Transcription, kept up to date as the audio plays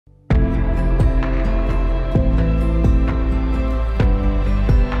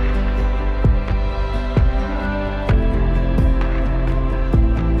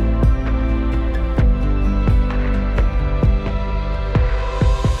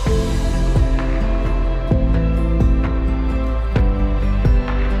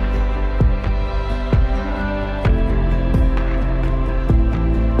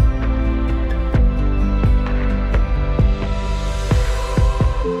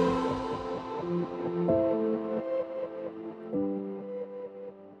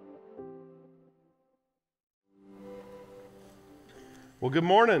Well, good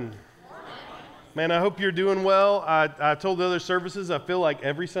morning. Man, I hope you're doing well. I told the other services, I feel like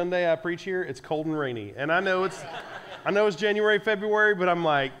every Sunday I preach here, it's cold and rainy. And I know it's January, February, but I'm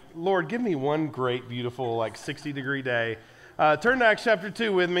like, Lord, give me one great, beautiful, 60-degree day. Turn to Acts chapter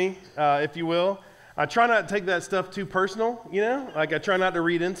 2 with me, if you will. I try not to take that stuff too personal, I try not to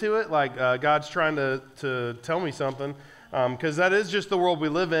read into it like God's trying to tell me something, because that is just the world we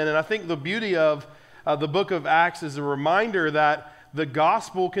live in. And I think the beauty of the book of Acts is a reminder that the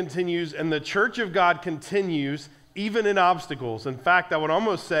gospel continues and the church of God continues even in obstacles. In fact, I would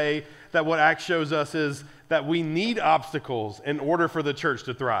almost say that what Acts shows us is that we need obstacles in order for the church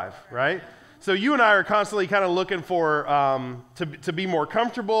to thrive, right? So you and I are constantly kind of looking for to be more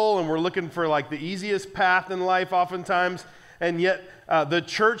comfortable, and we're looking for the easiest path in life oftentimes, and yet the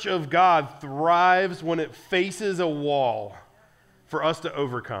church of God thrives when it faces a wall for us to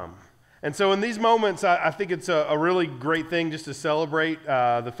overcome. And so in these moments, I think it's a really great thing just to celebrate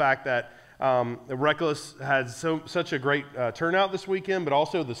the fact that Reckless had such a great turnout this weekend, but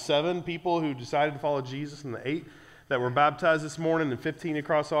also the 7 people who decided to follow Jesus and the 8 that were baptized this morning and 15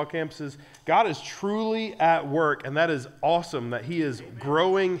 across all campuses. God is truly at work, and that is awesome that he is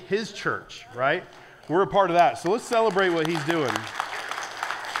growing his church, right? We're a part of that. So let's celebrate what he's doing.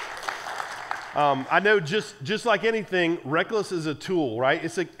 I know just like anything, Reckless is a tool, right?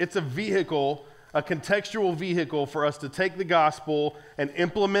 It's a vehicle, a contextual vehicle for us to take the gospel and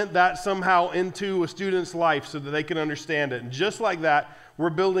implement that somehow into a student's life so that they can understand it. And just like that, we're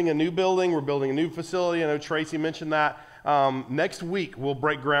building a new building, we're building a new facility. I know Tracy mentioned that. Next week, we'll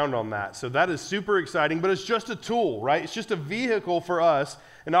break ground on that. So that is super exciting, but it's just a tool, right? It's just a vehicle for us,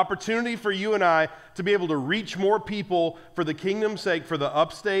 an opportunity for you and I to be able to reach more people for the kingdom's sake, for the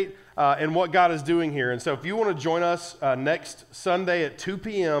Upstate, and what God is doing here. And so if you want to join us next Sunday at 2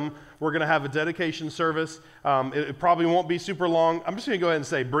 p.m., we're going to have a dedication service. It probably won't be super long. I'm just going to go ahead and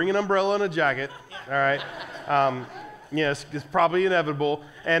say, bring an umbrella and a jacket, all right? Yes, it's probably inevitable.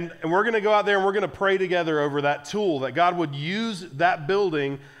 And we're going to go out there and we're going to pray together over that tool, that God would use that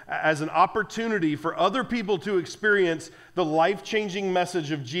building as an opportunity for other people to experience the life-changing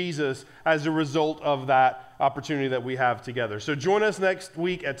message of Jesus as a result of that opportunity that we have together. So join us next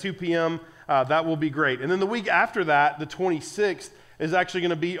week at 2 p.m. That will be great. And then the week after that, the 26th, is actually going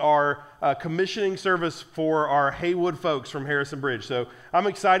to be our commissioning service for our Haywood folks from Harrison Bridge. So I'm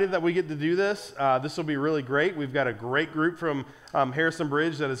excited that we get to do this. This will be really great. We've got a great group from Harrison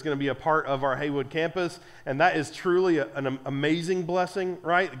Bridge that is going to be a part of our Haywood campus, and that is truly an amazing blessing,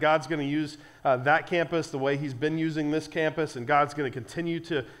 right? God's going to use that campus the way he's been using this campus, and God's going to continue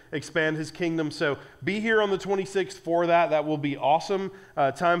to expand his kingdom. So be here on the 26th for that. That will be awesome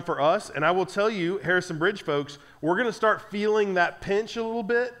time for us. And I will tell you, Harrison Bridge folks, we're going to start feeling that pinch a little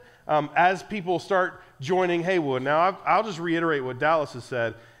bit as people start joining Haywood. Now, I'll just reiterate what Dallas has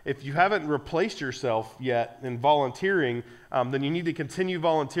said. If you haven't replaced yourself yet in volunteering, then you need to continue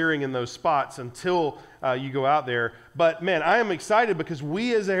volunteering in those spots until you go out there. But man, I am excited because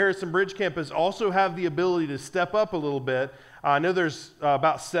we as a Harrison Bridge campus also have the ability to step up a little bit. I know there's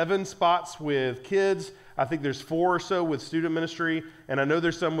about 7 spots with kids. I think there's 4 or so with student ministry, and I know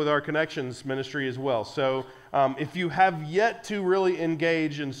there's some with our Connections ministry as well. So if you have yet to really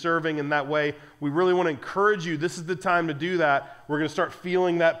engage in serving in that way, we really want to encourage you. This is the time to do that. We're going to start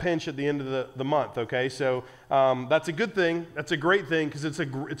feeling that pinch at the end of the month, okay? So that's a good thing. That's a great thing because it's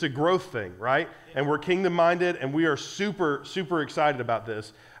a growth thing, right? And we're kingdom-minded, and we are super, super excited about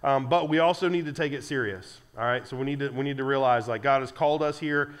this. But we also need to take it serious, all right? So we need to realize God has called us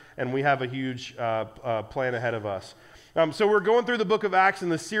here, and we have a huge plan ahead of us. So we're going through the book of Acts in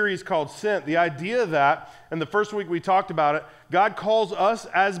the series called Sent. The idea that, and the first week we talked about it, God calls us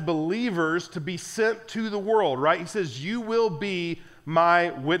as believers to be sent to the world, right? He says, you will be my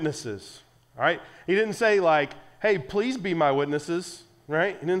witnesses, all right? He didn't say hey, please be my witnesses,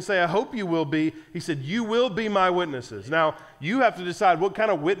 right? He didn't say, I hope you will be. He said, you will be my witnesses. Now, you have to decide what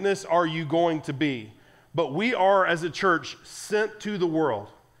kind of witness are you going to be. But we are, as a church, sent to the world.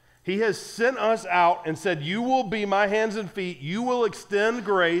 He has sent us out and said, you will be my hands and feet. You will extend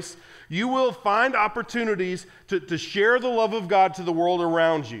grace. You will find opportunities to share the love of God to the world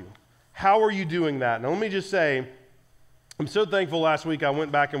around you. How are you doing that? Now, let me just say, I'm so thankful last week I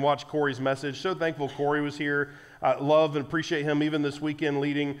went back and watched Corey's message. So thankful Corey was here. I love and appreciate him even this weekend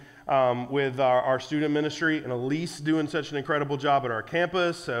leading with our student ministry, and Elise doing such an incredible job at our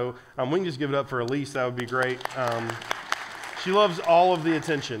campus. So we can just give it up for Elise. That would be great. She loves all of the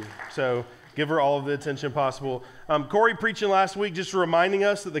attention, so give her all of the attention possible. Corey preaching last week, just reminding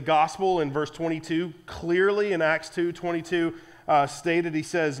us that the gospel in verse 22, clearly in Acts 2:22, stated, he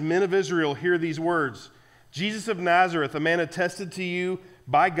says, men of Israel, hear these words. Jesus of Nazareth, a man attested to you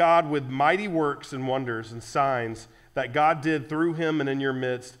by God with mighty works and wonders and signs that God did through him and in your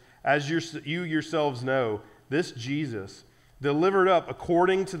midst, as you yourselves know, this Jesus, delivered up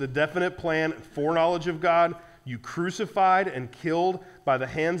according to the definite plan and foreknowledge of God, you crucified and killed by the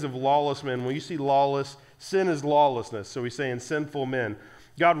hands of lawless men. When you see lawless, sin is lawlessness. So he's saying sinful men.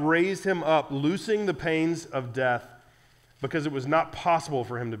 God raised him up, loosing the pains of death, because it was not possible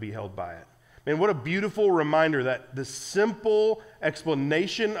for him to be held by it. Man, what a beautiful reminder that the simple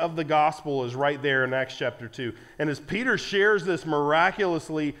explanation of the gospel is right there in Acts chapter 2. And as Peter shares this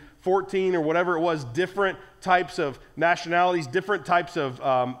miraculously, 14 or whatever it was, different types of nationalities, different types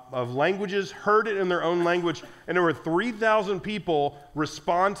of languages, heard it in their own language, and there were 3,000 people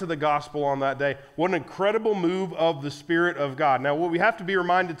respond to the gospel on that day. What an incredible move of the Spirit of God. Now, what we have to be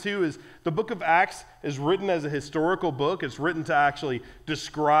reminded too is the book of Acts is written as a historical book. It's written to actually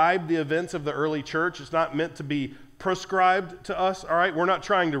describe the events of the early church. It's not meant to be prescribed to us, all right? We're not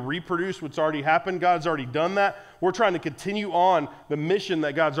trying to reproduce what's already happened. God's already done that. We're trying to continue on the mission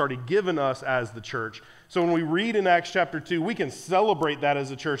that God's already given us as the church. So when we read in Acts chapter 2, we can celebrate that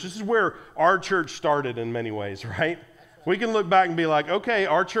as a church. This is where our church started in many ways, right? We can look back and be like, okay,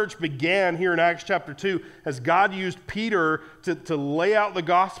 our church began here in Acts chapter 2 as God used Peter to lay out the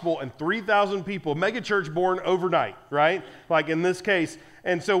gospel, and 3,000 people, mega church born overnight, right? Like in this case.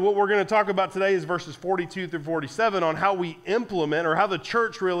 And so what we're going to talk about today is verses 42 through 47 on how we implement, or how the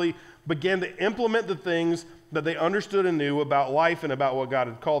church really began to implement the things that they understood and knew about life and about what God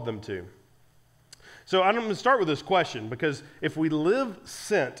had called them to. So I'm going to start with this question, because if we live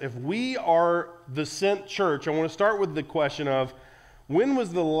sent, if we are the sent church, I want to start with the question of, when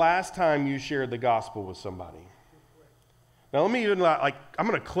was the last time you shared the gospel with somebody? Now let me even, I'm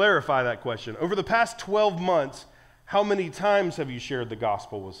going to clarify that question. Over the past 12 months, how many times have you shared the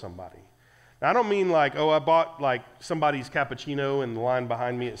gospel with somebody? Now, I don't mean like, oh, I bought like somebody's cappuccino in the line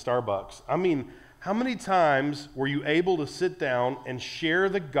behind me at Starbucks. I mean, how many times were you able to sit down and share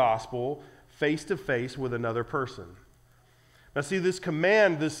the gospel face to face with another person? Now see, this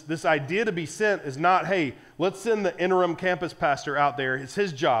command, this idea to be sent is not, hey, let's send the interim campus pastor out there. It's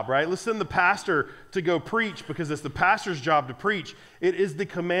his job, right? Let's send the pastor to go preach because it's the pastor's job to preach. It is the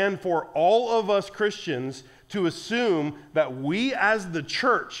command for all of us Christians to assume that we as the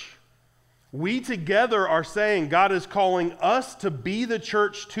church, we together are saying God is calling us to be the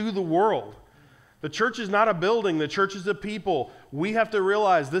church to the world. The church is not a building. The church is a people. We have to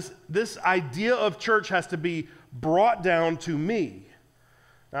realize this idea of church has to be brought down to me.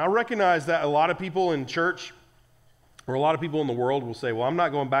 Now, I recognize that a lot of people in church, or a lot of people in the world will say, well, I'm not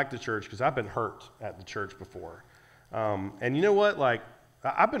going back to church because I've been hurt at the church before. And you know what? Like,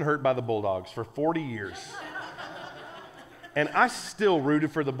 I've been hurt by the Bulldogs for 40 years. And I still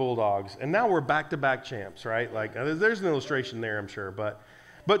rooted for the Bulldogs. And now we're back-to-back champs, right? Like, there's an illustration there, I'm sure.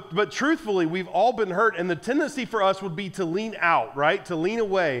 But truthfully, we've all been hurt, and the tendency for us would be to lean out, right? To lean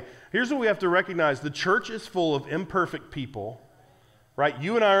away. Here's what we have to recognize. The church is full of imperfect people, right?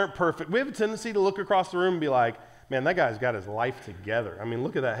 You and I aren't perfect. We have a tendency to look across the room and be like, man, that guy's got his life together. I mean,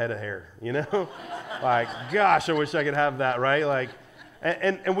 look at that head of hair, you know? Like, gosh, I wish I could have that, right? Like,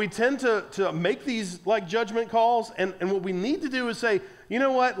 and we tend to make these like judgment calls, and what we need to do is say, you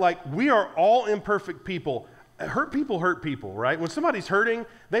know what? Like, we are all imperfect people. Hurt people, right? When somebody's hurting,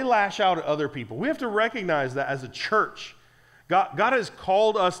 they lash out at other people. We have to recognize that as a church. God has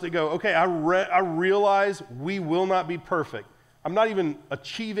called us to go, okay, I realize we will not be perfect. I'm not even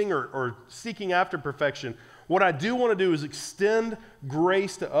achieving or seeking after perfection. What I do want to do is extend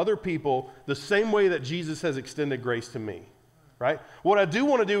grace to other people the same way that Jesus has extended grace to me, right? What I do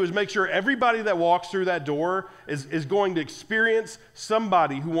want to do is make sure everybody that walks through that door is going to experience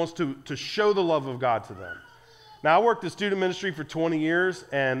somebody who wants to show the love of God to them. Now, I worked in student ministry for 20 years,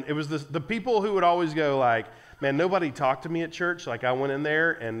 and it was the people who would always go like, man, nobody talked to me at church. Like, I went in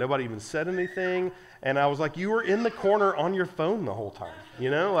there, and nobody even said anything. And I was like, you were in the corner on your phone the whole time, you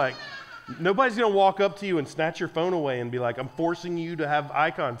know? Like, nobody's going to walk up to you and snatch your phone away and be like, I'm forcing you to have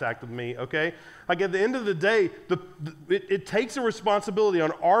eye contact with me, okay? Like, at the end of the day, it takes a responsibility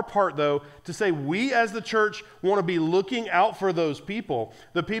on our part, though, to say we as the church want to be looking out for those people,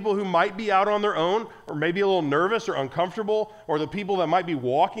 the people who might be out on their own or maybe a little nervous or uncomfortable, or the people that might be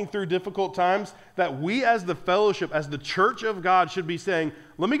walking through difficult times, that we as the fellowship, as the church of God should be saying,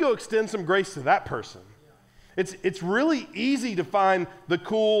 let me go extend some grace to that person. It's really easy to find the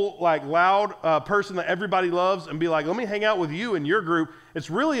cool, like loud person that everybody loves and be like, let me hang out with you and your group. It's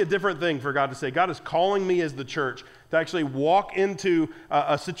really a different thing for God to say, God is calling me as the church to actually walk into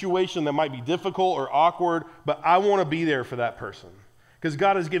a situation that might be difficult or awkward, but I want to be there for that person. because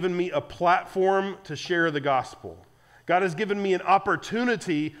God has given me a platform to share the gospel. God has given me an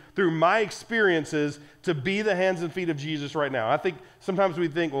opportunity through my experiences to be the hands and feet of Jesus right now. I think sometimes we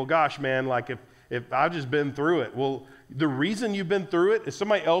think, well, gosh, man, like if I've just been through it. Well, the reason you've been through it is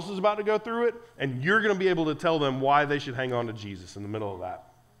somebody else is about to go through it, and you're going to be able to tell them why they should hang on to Jesus in the middle of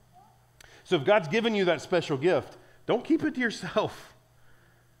that. So if God's given you that special gift, don't keep it to yourself.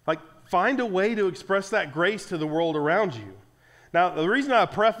 Like, find a way to express that grace to the world around you. Now, the reason I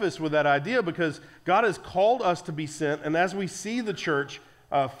preface with that idea, because God has called us to be sent, and as we see the church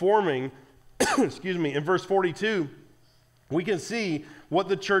forming, in verse 42, we can see what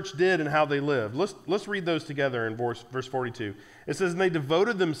the church did and how they lived. Let's read those together in verse 42. It says, "And they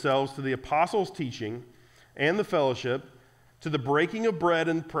devoted themselves to the apostles' teaching and the fellowship, to the breaking of bread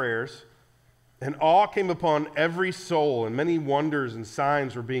and prayers, and awe came upon every soul, and many wonders and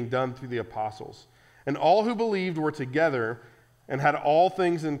signs were being done through the apostles. And all who believed were together and had all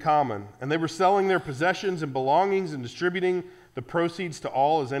things in common. And they were selling their possessions and belongings and distributing the proceeds to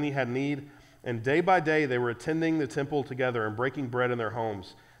all as any had need. And day by day they were attending the temple together and breaking bread in their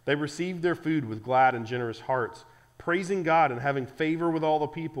homes. They received their food with glad and generous hearts, praising God and having favor with all the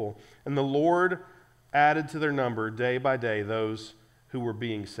people. And the Lord added to their number day by day those who were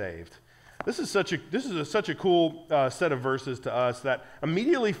being saved." This is such a cool set of verses to us, that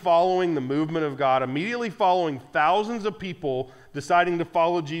immediately following the movement of God, immediately following thousands of people deciding to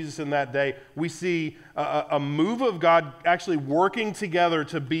follow Jesus in that day, we see a move of God actually working together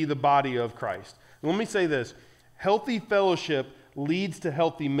to be the body of Christ. And let me say this: healthy fellowship leads to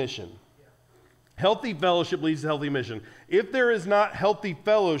healthy mission. Healthy fellowship leads to healthy mission. If there is not healthy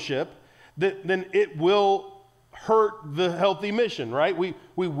fellowship, then it will hurt the healthy mission, right? We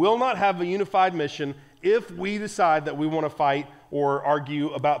will not have a unified mission if we decide that we want to fight or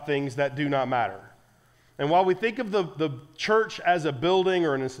argue about things that do not matter. And while we think of the church as a building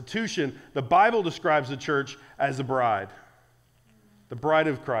or an institution, the Bible describes the church as a bride, the bride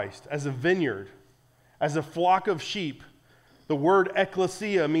of Christ, as a vineyard, as a flock of sheep. The word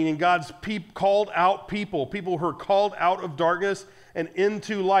ecclesia, meaning God's called out people who are called out of darkness and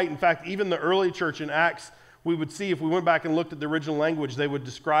into light. In fact, even the early church in Acts, we would see, if we went back and looked at the original language, they would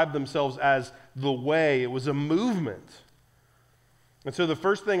describe themselves as the way. It was a movement. And so the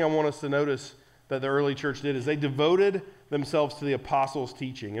first thing I want us to notice that the early church did is they devoted themselves to the apostles'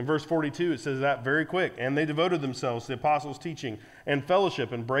 teaching. In verse 42, it says that very quick. "And they devoted themselves to the apostles' teaching and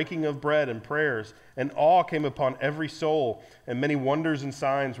fellowship and breaking of bread and prayers. And awe came upon every soul, and many wonders and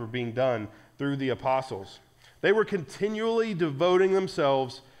signs were being done through the apostles." They were continually devoting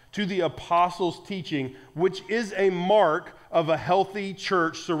themselves to the apostles' teaching, which is a mark of a healthy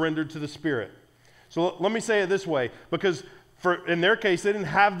church surrendered to the Spirit. So let me say it this way, because in their case, they didn't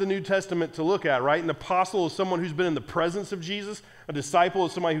have the New Testament to look at, right? An apostle is someone who's been in the presence of Jesus. A disciple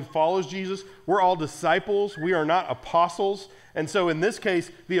is somebody who follows Jesus. We're all disciples. We are not apostles. And so in this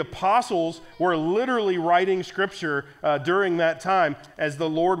case, the apostles were literally writing scripture during that time as the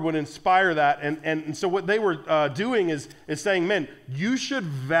Lord would inspire that. And so what they were doing is saying, men, you should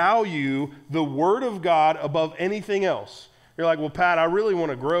value the Word of God above anything else. You're like, well, Pat, I really want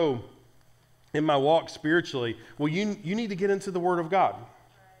to grow in my walk spiritually. Well, you need to get into the Word of God.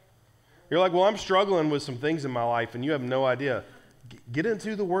 You're like, well, I'm struggling with some things in my life, and you have no idea. Get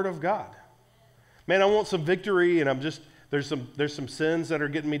into the Word of God. Man, I want some victory, and there's some sins that are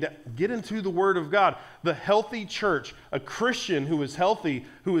getting me down. Get into the Word of God. The healthy church, a Christian who is healthy,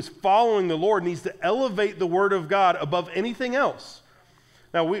 who is following the Lord, needs to elevate the Word of God above anything else.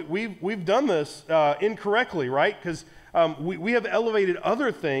 Now, we've done this incorrectly, right? Because we have elevated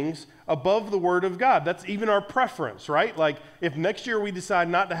other things above the Word of God. That's even our preference, right? Like, if next year we decide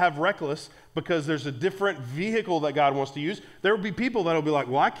not to have Reckless because there's a different vehicle that God wants to use, there will be people that will be like,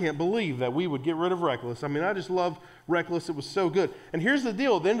 well, I can't believe that we would get rid of Reckless. I mean, I just love Reckless. It was so good. And here's the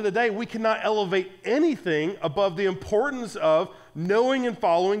deal. At the end of the day, we cannot elevate anything above the importance of knowing and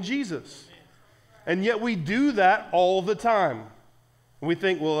following Jesus. And yet we do that all the time. We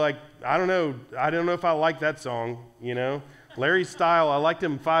think, well, like, I don't know if I like that song, you know. Larry's style, I liked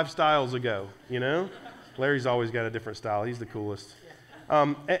him 5 styles ago, you know. Larry's always got a different style. He's the coolest.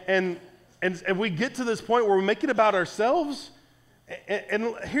 And we get to this point where we make it about ourselves.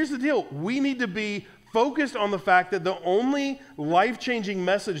 And here's the deal. We need to be focused on the fact that the only life-changing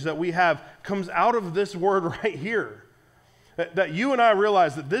message that we have comes out of this word right here. That you and I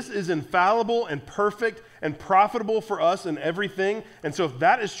realize that this is infallible and perfect and profitable for us in everything. And so if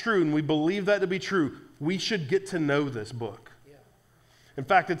that is true, and we believe that to be true, we should get to know this book. Yeah. In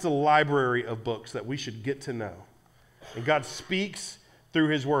fact, it's a library of books that we should get to know. And God speaks through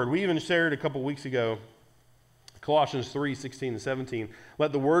his word. We even shared a couple weeks ago Colossians 3:16 and 17,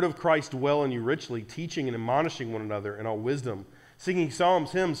 let the word of Christ dwell in you richly, teaching and admonishing one another in all wisdom, singing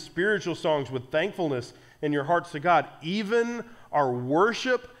psalms, hymns, spiritual songs with thankfulness in your hearts to God. Even our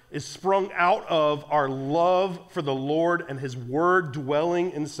worship is sprung out of our love for the Lord and his word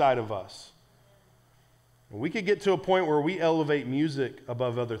dwelling inside of us. And we could get to a point where we elevate music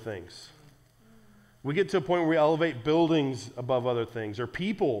above other things. We get to a point where we elevate buildings above other things, or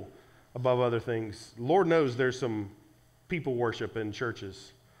people above other things. Lord knows there's some people worship in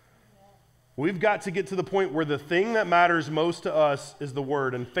churches. We've got to get to the point where the thing that matters most to us is the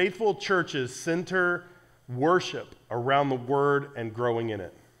word, and faithful churches center worship around the word and growing in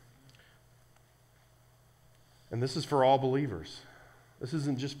it. And this is for all believers. This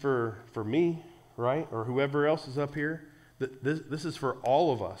isn't just for me, right, or whoever else is up here. This is for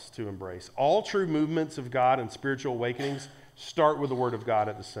all of us to embrace. All true movements of God and spiritual awakenings start with the Word of God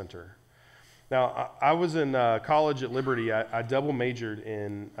at the center. Now, I was in college at Liberty. I double majored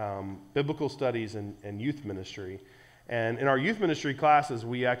in biblical studies and youth ministry. And in our youth ministry classes,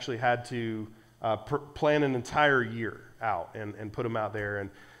 we actually had to plan an entire year out and put them out there. And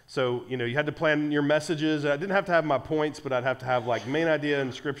so, you had to plan your messages. I didn't have to have my points, but I'd have to have like main idea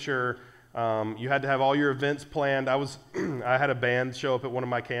in Scripture. You had to have all your events planned. I had a band show up at one of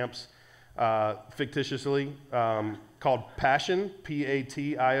my camps, fictitiously, called Passion,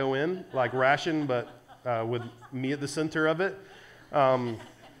 P-A-T-I-O-N, like ration, but with me at the center of it. I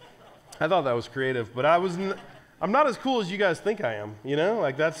thought that was creative, but I'm not as cool as you guys think I am,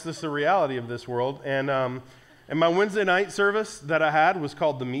 like that's just the reality of this world. And my Wednesday night service that I had was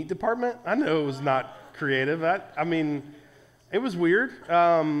called the Meat Department. I know it was not creative. I mean, it was weird.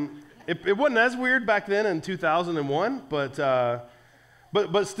 It wasn't as weird back then in 2001,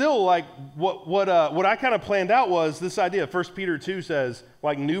 but still, like what I kind of planned out was this idea. 1 Peter 2 says,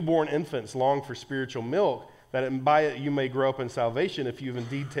 like newborn infants long for spiritual milk, that by it you may grow up in salvation if you've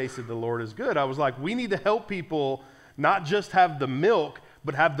indeed tasted the Lord is good. I was like, we need to help people not just have the milk,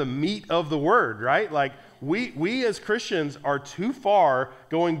 but have the meat of the word, right? Like we as Christians are too far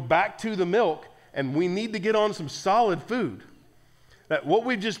going back to the milk, and we need to get on some solid food. That what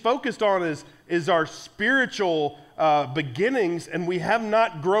we've just focused on is our spiritual beginnings, and we have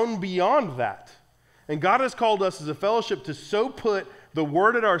not grown beyond that. And God has called us as a fellowship to so put the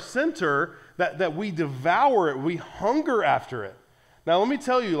word at our center that we devour it, we hunger after it. Now let me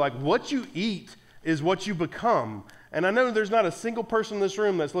tell you, like what you eat is what you become. And I know there's not a single person in this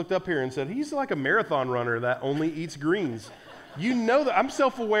room that's looked up here and said, he's like a marathon runner that only eats greens. You know that, I'm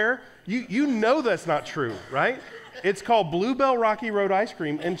self-aware, you know that's not true, right? It's called Bluebell Rocky Road ice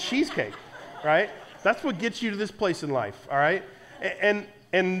cream and cheesecake, right? That's what gets you to this place in life, all right? And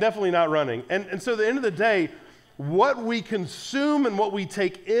definitely not running. And so at the end of the day, what we consume and what we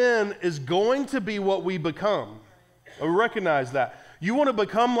take in is going to be what we become. I recognize that. You want to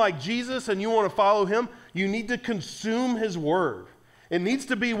become like Jesus and you want to follow him, you need to consume his word. It needs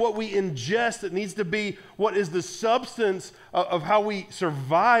to be what we ingest. It needs to be what is the substance of how we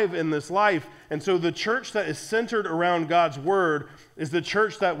survive in this life. And so the church that is centered around God's word is the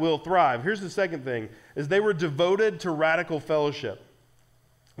church that will thrive. Here's the second thing, is they were devoted to radical fellowship.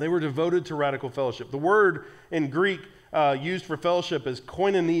 They were devoted to radical fellowship. The word in Greek used for fellowship is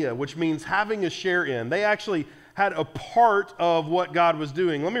koinonia, which means having a share in. They actually had a part of what God was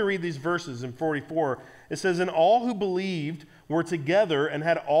doing. Let me read these verses in 44. It says, and all who believed were together and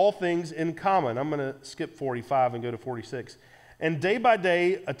had all things in common. I'm going to skip 45 and go to 46. And day by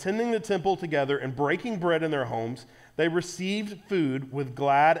day, attending the temple together and breaking bread in their homes, they received food with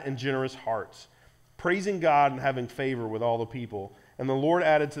glad and generous hearts, praising God and having favor with all the people. And the Lord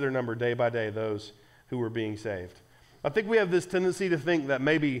added to their number day by day those who were being saved. I think we have this tendency to think that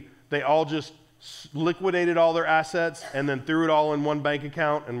maybe they all just liquidated all their assets and then threw it all in one bank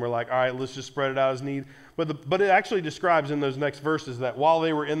account and we're like, all right, let's just spread it out as need. But it actually describes in those next verses that while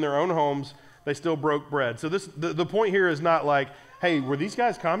they were in their own homes, they still broke bread. So the point here is not like, hey, were these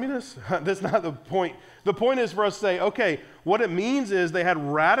guys communists? That's not the point. The point is for us to say, okay, what it means is they had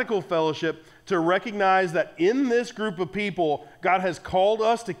radical fellowship to recognize that in this group of people, God has called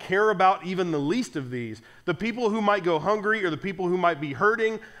us to care about even the least of these. The people who might go hungry or the people who might be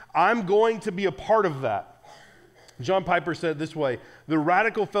hurting, I'm going to be a part of that. John Piper said it this way, the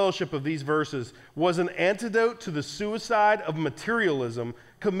radical fellowship of these verses was an antidote to the suicide of materialism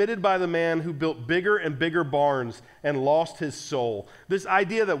committed by the man who built bigger and bigger barns and lost his soul. This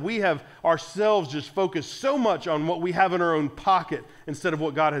idea that we have ourselves just focused so much on what we have in our own pocket instead of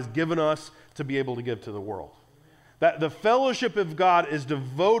what God has given us to be able to give to the world. That the fellowship of God is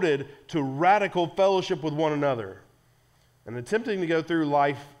devoted to radical fellowship with one another. And attempting to go through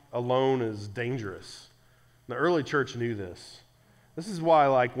life alone is dangerous. The early church knew this. This is why,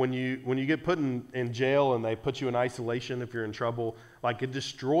 like, when you get put in jail and they put you in isolation if you're in trouble, like, it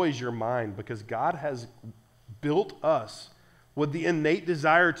destroys your mind, because God has built us with the innate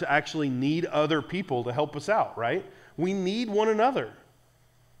desire to actually need other people to help us out, right? We need one another.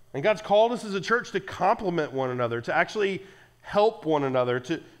 And God's called us as a church to complement one another, to actually help one another,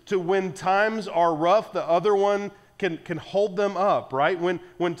 to when times are rough, the other one can hold them up, right?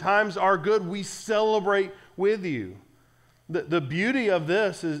 When times are good, we celebrate with you. The beauty of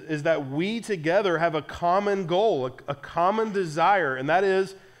this is that we together have a common goal, a common desire, and that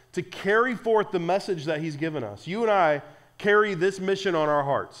is to carry forth the message that he's given us. You and I carry this mission on our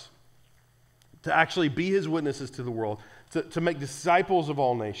hearts, to actually be his witnesses to the world, to make disciples of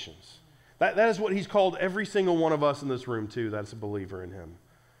all nations. That is what he's called every single one of us in this room to, that's a believer in him.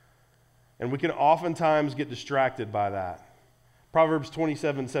 And we can oftentimes get distracted by that. Proverbs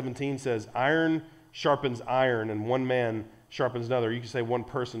 27:17 says, iron sharpens iron, and one man sharpens another. You can say one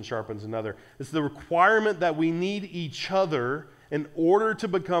person sharpens another. It's the requirement that we need each other in order to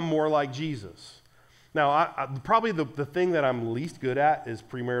become more like Jesus. Now, probably the thing that I'm least good at is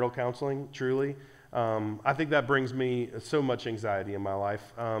premarital counseling, truly. I think that brings me so much anxiety in my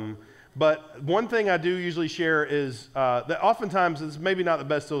life. But one thing I do usually share is that oftentimes, it's maybe not the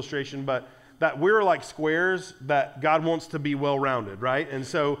best illustration, but that we're like squares that God wants to be well-rounded, right? And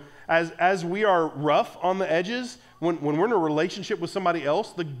so as we are rough on the edges, when we're in a relationship with somebody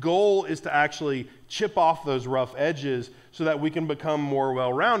else, the goal is to actually chip off those rough edges so that we can become more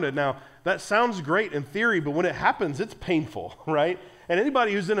well-rounded. Now, that sounds great in theory, but when it happens, it's painful, right? And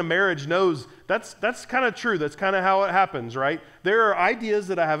anybody who's in a marriage knows that's kind of true. That's kind of how it happens, right? There are ideas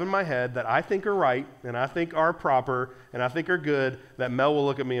that I have in my head that I think are right, and I think are proper, and I think are good, that Mel will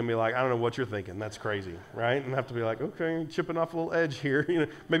look at me and be like, I don't know what you're thinking. That's crazy, right? And I have to be like, okay, chipping off a little edge here.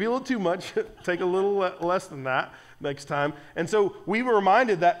 Maybe a little too much. Take a little less than that next time. And so we were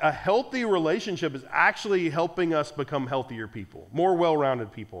reminded that a healthy relationship is actually helping us become healthier people, more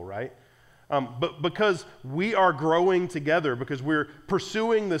well-rounded people, right? But because we are growing together, because we're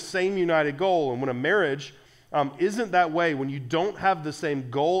pursuing the same united goal. And when a marriage isn't that way, when you don't have the same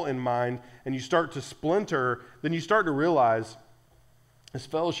goal in mind and you start to splinter, then you start to realize this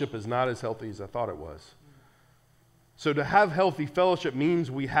fellowship is not as healthy as I thought it was. So to have healthy fellowship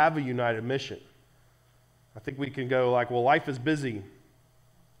means we have a united mission. I think we can go like, well, life is busy.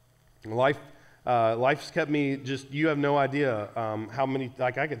 Life's kept me you have no idea how many,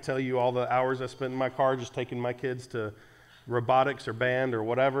 like I could tell you all the hours I spent in my car just taking my kids to robotics or band or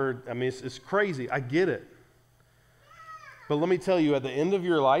whatever. I mean, it's crazy. I get it. But let me tell you, at the end of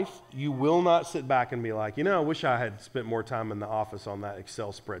your life, you will not sit back and be like, I wish I had spent more time in the office on that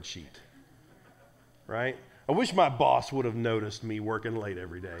Excel spreadsheet, right? I wish my boss would have noticed me working late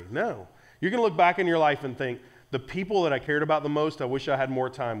every day. No. You're going to look back in your life and think, the people that I cared about the most, I wish I had more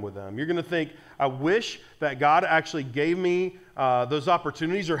time with them. You're going to think, I wish that God actually gave me those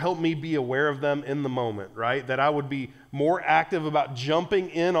opportunities or helped me be aware of them in the moment, right? That I would be more active about jumping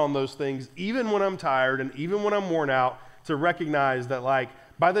in on those things, even when I'm tired and even when I'm worn out, to recognize that, like,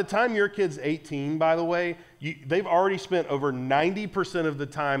 by the time your kid's 18, by the way, they've already spent over 90% of the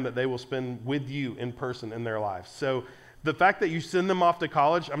time that they will spend with you in person in their lives. So the fact that you send them off to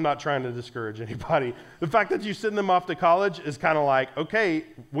college, I'm not trying to discourage anybody. The fact that you send them off to college is kind of like, okay,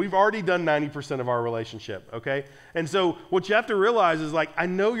 we've already done 90% of our relationship, okay? And so what you have to realize is, like, I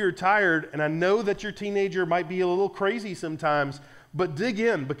know you're tired, and I know that your teenager might be a little crazy sometimes, but dig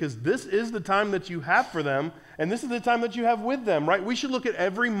in, because this is the time that you have for them, and this is the time that you have with them, right? We should look at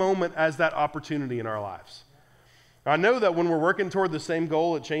every moment as that opportunity in our lives. I know that when we're working toward the same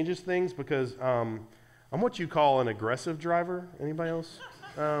goal, it changes things, because I'm what you call an aggressive driver. Anybody else?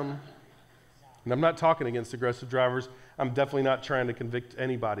 And I'm not talking against aggressive drivers. I'm definitely not trying to convict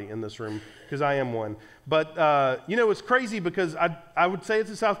anybody in this room, because I am one. But, it's crazy, because I would say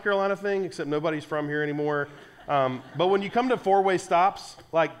it's a South Carolina thing, except nobody's from here anymore. But when you come to four-way stops,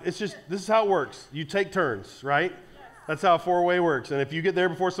 like, this is how it works. You take turns, right? That's how a four-way works. And if you get there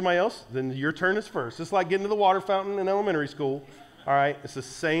before somebody else, then your turn is first. It's like getting to the water fountain in elementary school, all right? It's the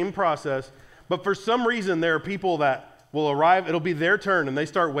same process. But for some reason, there are people that will arrive, it'll be their turn, and they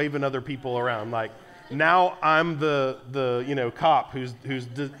start waving other people around. Like, now I'm the cop who's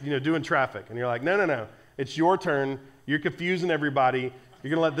doing traffic. And you're like, no, it's your turn. You're confusing everybody. You're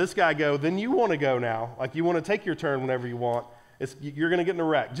going to let this guy go. Then you want to go now. Like, you want to take your turn whenever you want. You're going to get in a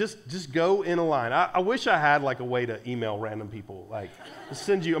wreck. Just go in a line. I wish I had, like, a way to email random people. Like,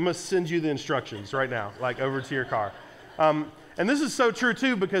 I'm going to send you the instructions right now, like, over to your car. And this is so true,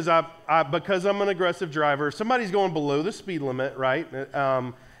 too, because I'm an aggressive driver. Somebody's going below the speed limit, right?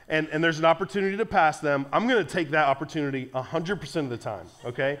 and there's an opportunity to pass them, I'm going to take that opportunity 100% of the time,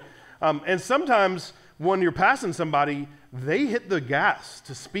 okay? And sometimes when you're passing somebody, they hit the gas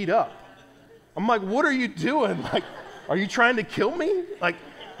to speed up. I'm like, what are you doing? Like, are you trying to kill me? Like,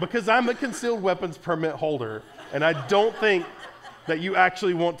 because I'm a concealed weapons permit holder, and I don't think that you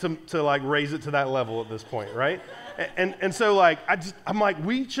actually want to like raise it to that level at this point, right? And so like, I'm like,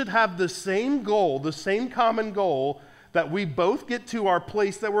 we should have the same goal, the same common goal, that we both get to our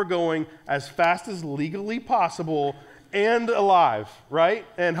place that we're going as fast as legally possible and alive, right?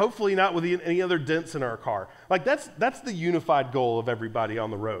 And hopefully not with any other dents in our car. Like that's the unified goal of everybody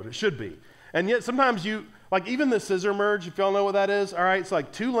on the road. It should be. And yet sometimes like even the scissor merge, if y'all know what that is, all right, it's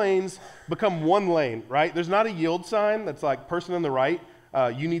like 2 lanes become 1 lane, right? There's not a yield sign that's like person on the right,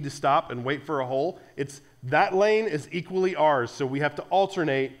 you need to stop and wait for a hole. It's that lane is equally ours, so we have to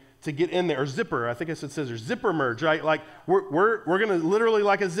alternate to get in there. Or zipper, I think I said scissors, zipper merge, right? Like we're gonna literally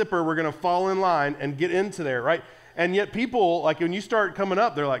like a zipper, we're gonna fall in line and get into there, right? And yet people, like when you start coming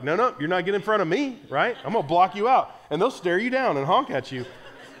up, they're like, no, you're not getting in front of me, right? I'm gonna block you out. And they'll stare you down and honk at you.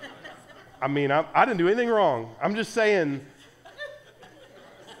 I mean, I didn't do anything wrong. I'm just saying,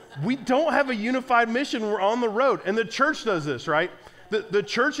 we don't have a unified mission. We're on the road. And the church does this, right? The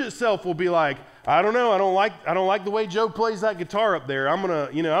church itself will be like, I don't know, I don't like the way Joe plays that guitar up there. I'm gonna,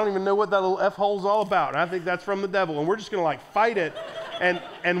 I don't even know what that little F hole's all about. And I think that's from the devil. And we're just gonna like fight it.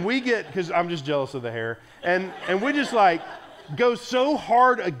 And we get, because I'm just jealous of the hair. And we just like go so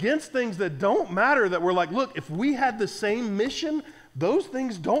hard against things that don't matter that we're like, look, if we had the same mission, those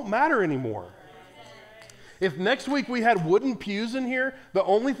things don't matter anymore. If next week we had wooden pews in here, the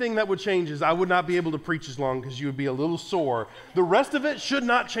only thing that would change is I would not be able to preach as long because you would be a little sore. The rest of it should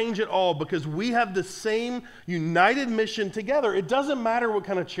not change at all because we have the same united mission together. It doesn't matter what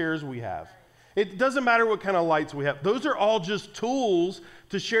kind of chairs we have. It doesn't matter what kind of lights we have. Those are all just tools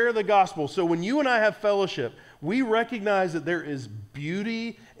to share the gospel. So when you and I have fellowship, we recognize that there is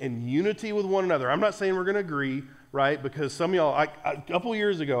beauty and unity with one another. I'm not saying we're going to agree, right? Because some of y'all, a couple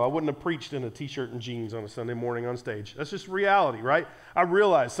years ago, I wouldn't have preached in a t-shirt and jeans on a Sunday morning on stage. That's just reality, right? I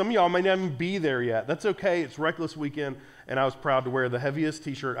realize some of y'all may not even be there yet. That's okay. It's Reckless Weekend, and I was proud to wear the heaviest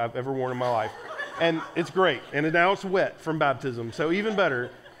t-shirt I've ever worn in my life. And it's great. And now it's wet from baptism, so even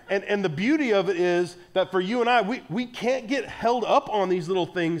better. And the beauty of it is that for you and I, we can't get held up on these little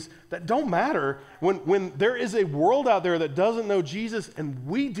things that don't matter when there is a world out there that doesn't know Jesus, and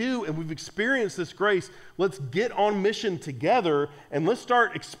we do, and we've experienced this grace. Let's get on mission together, and let's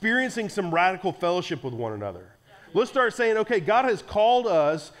start experiencing some radical fellowship with one another. Let's start saying, okay, God has called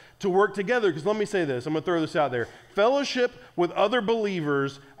us to work together, because let me say this, I'm going to throw this out there. Fellowship with other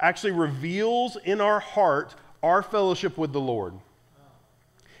believers actually reveals in our heart our fellowship with the Lord.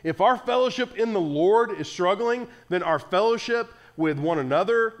 If our fellowship in the Lord is struggling, then our fellowship with one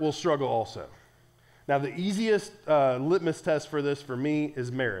another will struggle also. Now, the easiest litmus test for this for me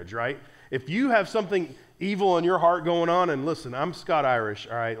is marriage, right? If you have something evil in your heart going on, and listen, I'm Scott-Irish,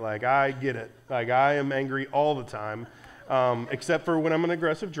 all right? Like, I get it. Like, I am angry all the time, except for when I'm an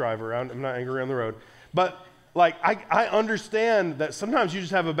aggressive driver. I'm not angry on the road. But like, I understand that sometimes you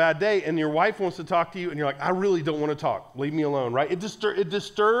just have a bad day and your wife wants to talk to you and you're like, I really don't want to talk. Leave me alone, right? It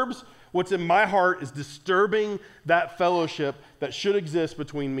disturbs what's in my heart, is disturbing that fellowship that should exist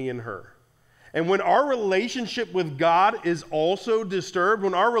between me and her. And when our relationship with God is also disturbed,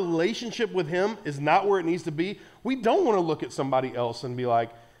 when our relationship with Him is not where it needs to be, we don't want to look at somebody else and be like,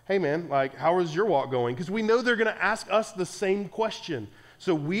 hey man, like, how is your walk going? Because we know they're going to ask us the same question.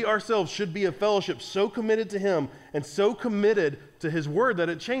 So we ourselves should be a fellowship so committed to Him and so committed to His Word that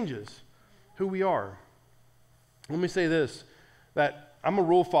it changes who we are. Let me say this, that I'm a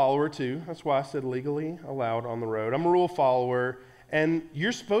rule follower too. That's why I said legally allowed on the road. I'm a rule follower, and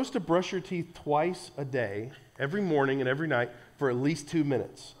you're supposed to brush your teeth twice a day, every morning and every night, for at least 2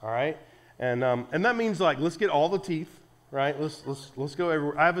 minutes, all right? And that means, like, let's get all the teeth, right? Let's go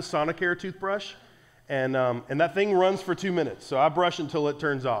everywhere. I have a Sonicare toothbrush. And that thing runs for 2 minutes. So I brush until it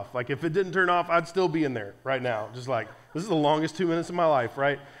turns off. Like, if it didn't turn off, I'd still be in there right now. Just like, this is the longest 2 minutes of my life,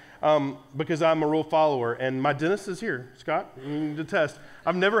 right? Because I'm a rule follower. And my dentist is here. Scott, you need to test.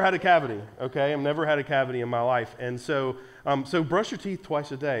 I've never had a cavity, okay? I've never had a cavity in my life. And so brush your teeth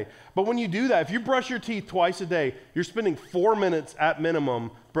twice a day. But when you do that, if you brush your teeth twice a day, you're spending 4 minutes at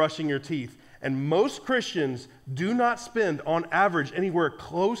minimum brushing your teeth. And most Christians do not spend, on average, anywhere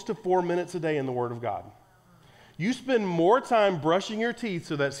close to 4 minutes a day in the Word of God. You spend more time brushing your teeth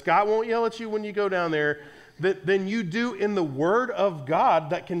so that Scott won't yell at you when you go down there than you do in the Word of God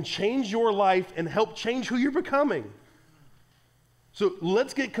that can change your life and help change who you're becoming. So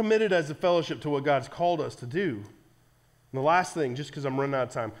let's get committed as a fellowship to what God's called us to do. And the last thing, just because I'm running out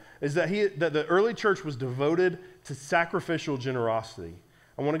of time, is that the early church was devoted to sacrificial generosity.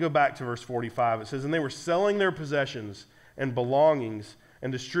 I want to go back to verse 45. It says, and they were selling their possessions and belongings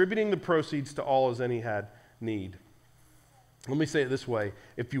and distributing the proceeds to all as any had need. Let me say it this way.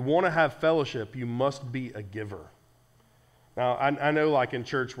 If you want to have fellowship, you must be a giver. Now, I know like in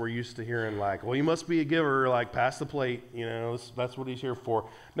church we're used to hearing like, well, you must be a giver, like pass the plate, you know, that's what he's here for.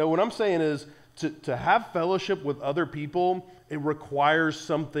 No, what I'm saying is to have fellowship with other people, it requires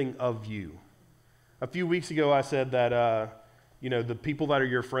something of you. A few weeks ago I said that, the people that are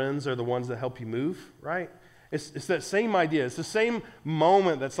your friends are the ones that help you move, right? It's that same idea. It's the same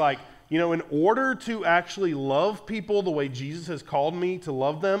moment that's like, in order to actually love people the way Jesus has called me to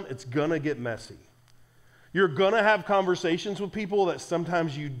love them, it's going to get messy. You're going to have conversations with people that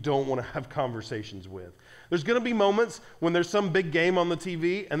sometimes you don't want to have conversations with. There's going to be moments when there's some big game on the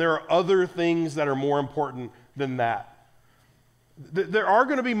TV and there are other things that are more important than that. There are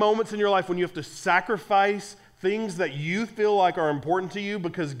going to be moments in your life when you have to sacrifice things that you feel like are important to you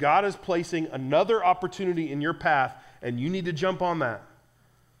because God is placing another opportunity in your path and you need to jump on that.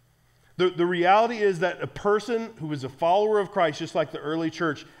 The reality is that a person who is a follower of Christ, just like the early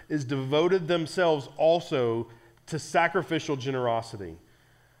church, is devoted themselves also to sacrificial generosity.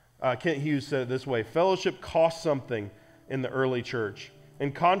 Kent Hughes said it this way, fellowship costs something in the early church.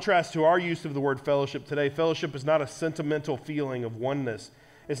 In contrast to our use of the word fellowship today, fellowship is not a sentimental feeling of oneness.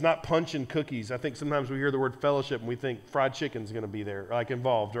 It's not punch and cookies. I think sometimes we hear the word fellowship and we think fried chicken's going to be there, like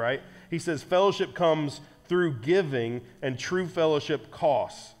involved, right? He says fellowship comes through giving and true fellowship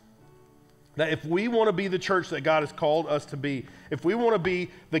costs. That if we want to be the church that God has called us to be, if we want to be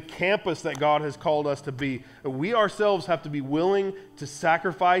the campus that God has called us to be, we ourselves have to be willing to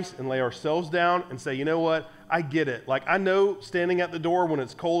sacrifice and lay ourselves down and say, you know what, I get it. Like I know standing at the door when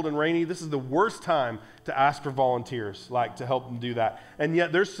it's cold and rainy, this is the worst time to ask for volunteers, like to help them do that. And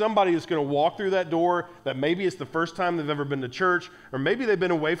yet there's somebody that's going to walk through that door that maybe it's the first time they've ever been to church, or maybe they've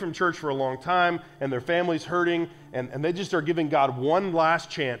been away from church for a long time and their family's hurting and they just are giving God one last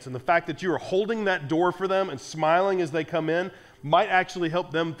chance. And the fact that you are holding that door for them and smiling as they come in might actually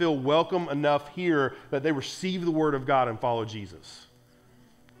help them feel welcome enough here that they receive the word of God and follow Jesus.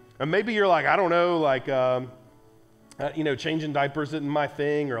 And maybe you're like, I don't know, like, changing diapers isn't my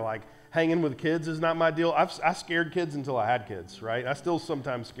thing, or like hanging with kids is not my deal. I scared kids until I had kids, right? I still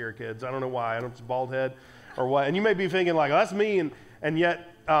sometimes scare kids. I don't know why. I don't know if it's a bald head or what. And you may be thinking like, oh, that's me. And yet,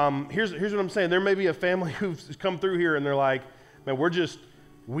 here's what I'm saying. There may be a family who's come through here and they're like, man,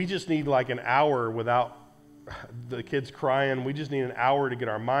 we just need like an hour without the kids crying. We just need an hour to get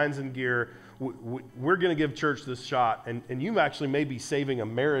our minds in gear. We're going to give church this shot. And you actually may be saving a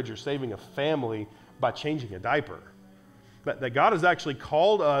marriage or saving a family by changing a diaper. That God has actually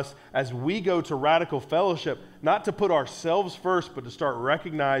called us as we go to radical fellowship, not to put ourselves first, but to start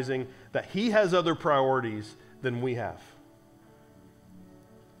recognizing that He has other priorities than we have.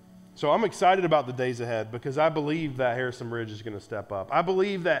 So I'm excited about the days ahead because I believe that Harrison Ridge is going to step up. I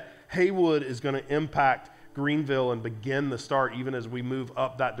believe that Haywood is going to impact Greenville and begin the start even as we move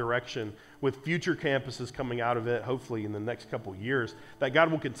up that direction with future campuses coming out of it, hopefully in the next couple years, that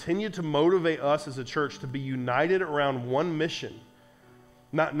God will continue to motivate us as a church to be united around one mission.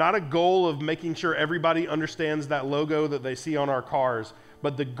 Not a goal of making sure everybody understands that logo that they see on our cars,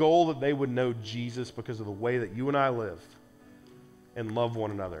 but the goal that they would know Jesus because of the way that you and I live and love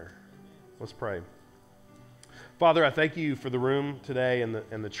one another. Let's pray. Father, I thank you for the room today and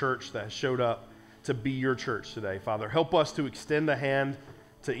the church that has showed up to be your church today. Father, help us to extend a hand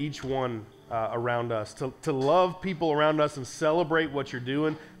to each one around us, to love people around us and celebrate what you're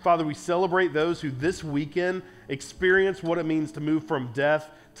doing. Father, we celebrate those who this weekend experience what it means to move from death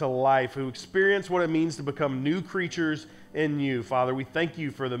to life, who experience what it means to become new creatures in you. Father, we thank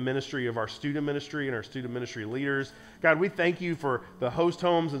you for the ministry of our student ministry and our student ministry leaders. God, we thank you for the host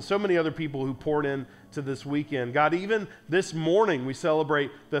homes and so many other people who poured in to this weekend. God, even this morning we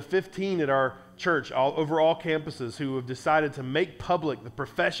celebrate the 15 at our church over all campuses who have decided to make public the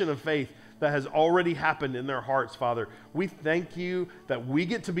profession of faith that has already happened in their hearts, Father. We thank you that we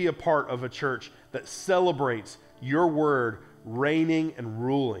get to be a part of a church that celebrates your word reigning and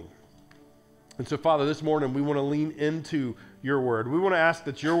ruling. And so, Father, this morning we want to lean into your word. We want to ask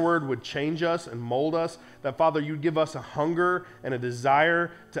that your word would change us and mold us, that, Father, you'd give us a hunger and a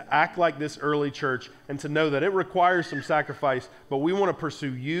desire to act like this early church and to know that it requires some sacrifice, but we want to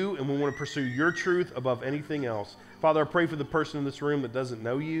pursue you and we want to pursue your truth above anything else. Father, I pray for the person in this room that doesn't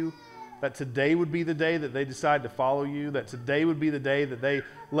know you, that today would be the day that they decide to follow you, that today would be the day that they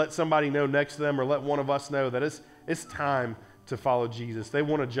let somebody know next to them or let one of us know that it's time to follow Jesus. They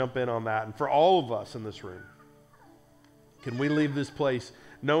want to jump in on that. And for all of us in this room, Can we leave this place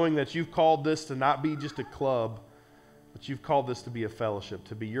knowing that you've called this to not be just a club, but you've called this to be a fellowship,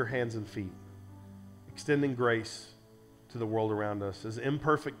 to be your hands and feet, extending grace to the world around us as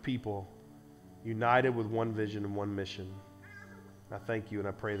imperfect people, united with one vision and one mission. I thank you, and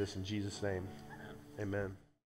I pray this in Jesus' name. Amen.